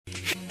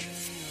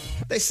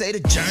They say the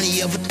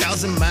journey of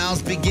 1,000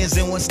 miles begins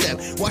in one step.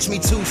 Watch me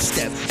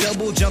two-step,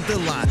 double jump the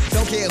line.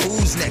 Don't care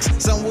who's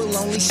next. Sun will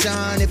only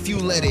shine if you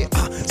let it.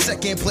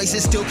 Second place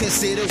is still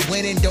considered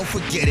winning. Don't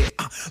forget it.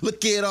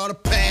 Look at all the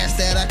paths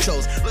that I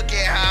chose. Look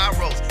at how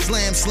I rose.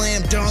 Slam,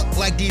 slam, dunk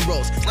like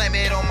D-Rose. Slam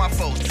it on my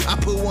foes. I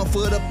put one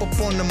foot up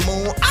on the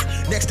moon.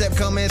 Next step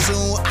coming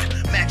soon.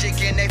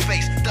 Magic in their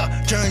face. The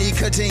journey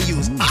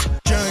continues.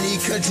 Journey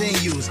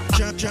continues.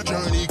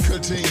 Journey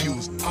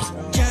continues.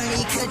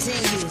 Journey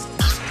continues.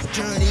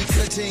 Journey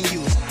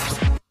continues.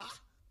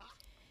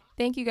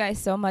 Thank you guys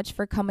so much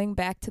for coming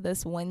back to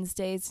this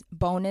Wednesday's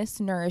bonus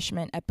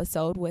nourishment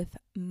episode with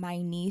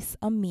my niece,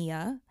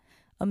 Amia.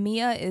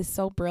 Amia is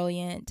so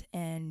brilliant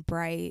and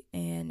bright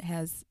and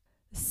has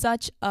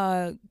such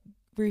a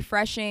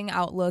refreshing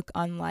outlook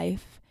on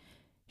life.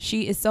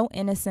 She is so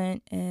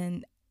innocent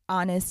and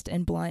honest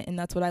and blunt, and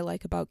that's what I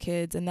like about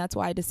kids, and that's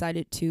why I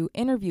decided to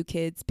interview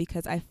kids,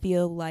 because I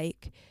feel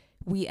like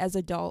we as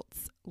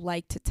adults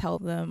like to tell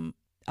them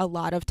a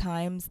lot of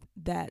times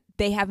that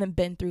they haven't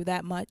been through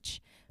that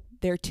much.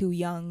 They're too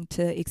young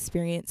to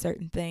experience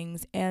certain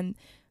things, and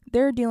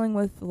they're dealing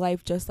with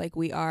life just like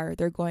we are.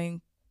 They're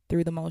going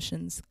through the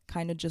motions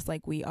kind of just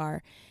like we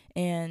are,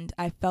 and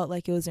I felt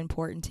like it was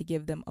important to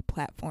give them a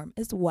platform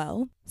as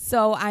well.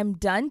 So I'm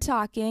done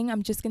talking.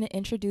 I'm just going to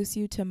introduce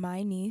you to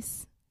my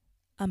niece,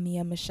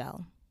 Amia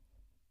Michelle.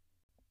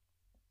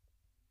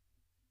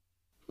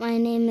 My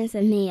name is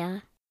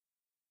Amia.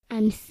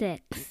 I'm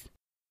 6.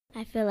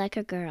 I feel like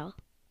a girl.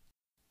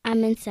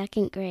 I'm in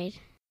 2nd grade.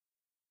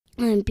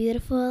 I'm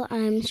beautiful,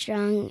 I'm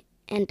strong,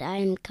 and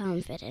I'm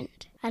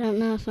confident. I don't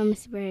know if I'm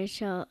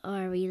spiritual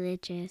or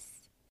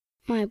religious.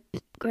 My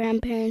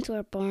grandparents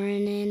were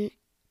born in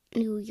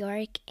New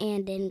York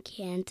and in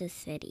Kansas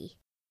City.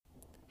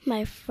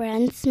 My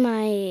friends,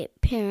 my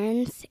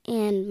parents,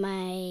 and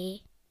my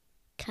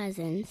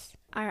cousins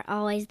are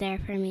always there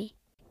for me.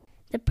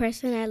 The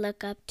person I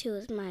look up to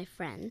is my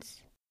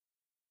friends.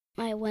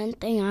 My one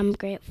thing I'm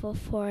grateful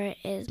for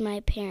is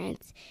my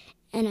parents,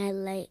 and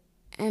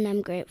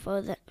I'm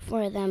grateful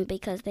for them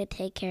because they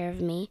take care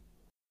of me.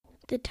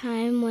 The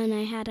time when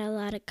I had a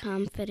lot of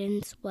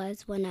confidence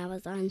was when I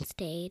was on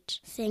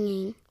stage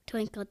singing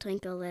Twinkle,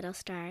 Twinkle, Little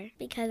Star,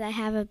 because I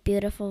have a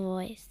beautiful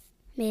voice.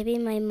 Maybe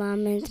my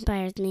mom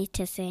inspires me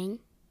to sing.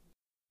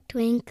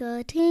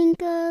 Twinkle,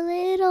 twinkle,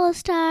 little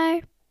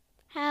star,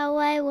 how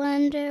I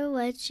wonder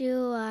what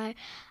you are,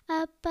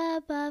 up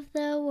above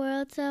the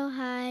world so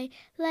high,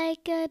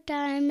 like a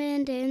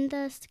diamond in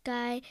the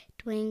sky.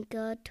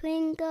 Twinkle,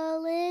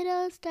 twinkle,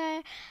 little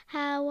star,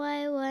 how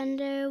I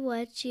wonder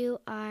what you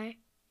are.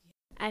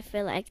 I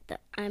feel like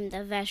I'm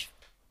the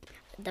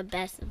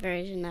best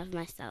version of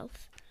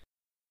myself.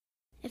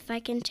 If I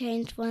can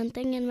change one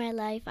thing in my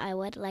life, I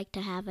would like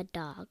to have a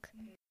dog.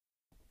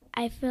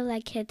 I feel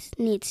like kids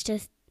need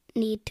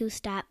to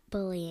stop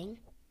bullying.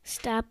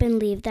 Stop and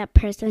leave that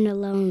person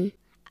alone.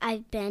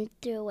 I've been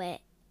through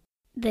it.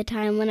 The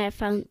time when I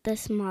found the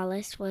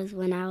smallest was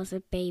when I was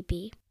a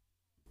baby.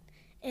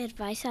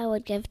 Advice I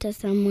would give to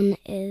someone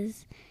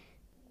is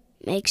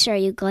make sure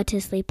you go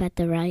to sleep at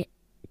the right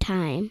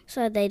time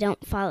so they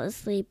don't fall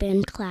asleep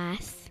in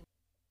class.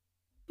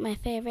 My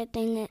favorite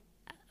thing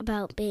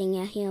about being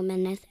a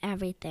human is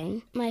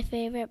everything. My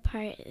favorite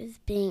part is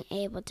being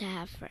able to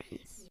have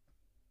friends.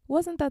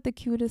 Wasn't that the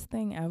cutest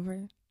thing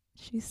ever?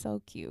 She's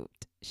so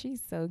cute.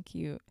 She's so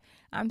cute.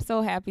 I'm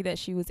so happy that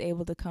she was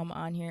able to come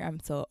on here.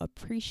 I'm so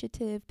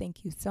appreciative.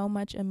 Thank you so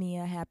much,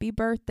 Amia. Happy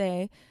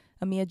birthday.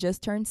 Amia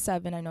just turned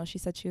 7. I know she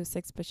said she was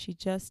 6, but she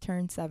just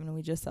turned 7.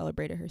 We just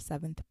celebrated her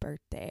 7th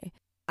birthday.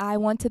 I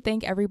want to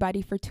thank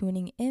everybody for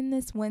tuning in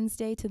this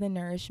Wednesday to the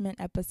Nourishment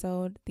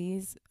episode.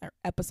 These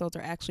episodes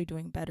are actually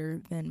doing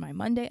better than my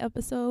Monday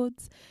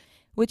episodes,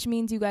 which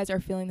means you guys are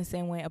feeling the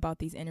same way about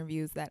these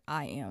interviews that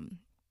I am.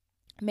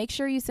 Make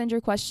sure you send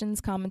your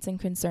questions, comments, and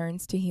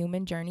concerns to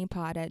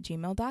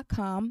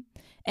humanjourneypod@gmail.com.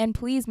 And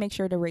please make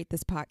sure to rate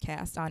this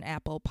podcast on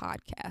Apple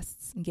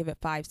Podcasts and give it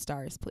 5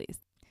 stars, please.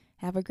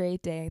 Have a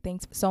great day.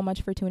 Thanks so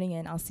much for tuning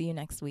in. I'll see you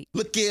next week.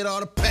 Look at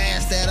all the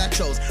paths that I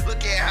chose.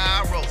 Look at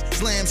how I rose.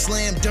 Slam,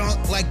 slam,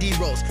 dunk like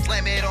D-Rose.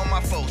 Slam it on my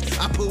foes.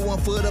 I put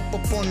one foot up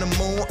on the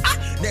moon.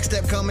 Next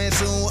step coming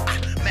soon.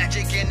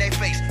 Magic in their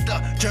face.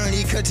 The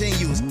journey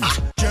continues.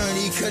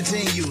 Journey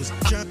continues.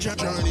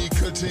 Journey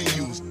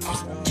continues.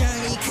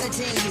 Journey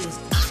continues.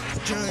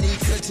 Journey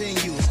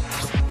continues.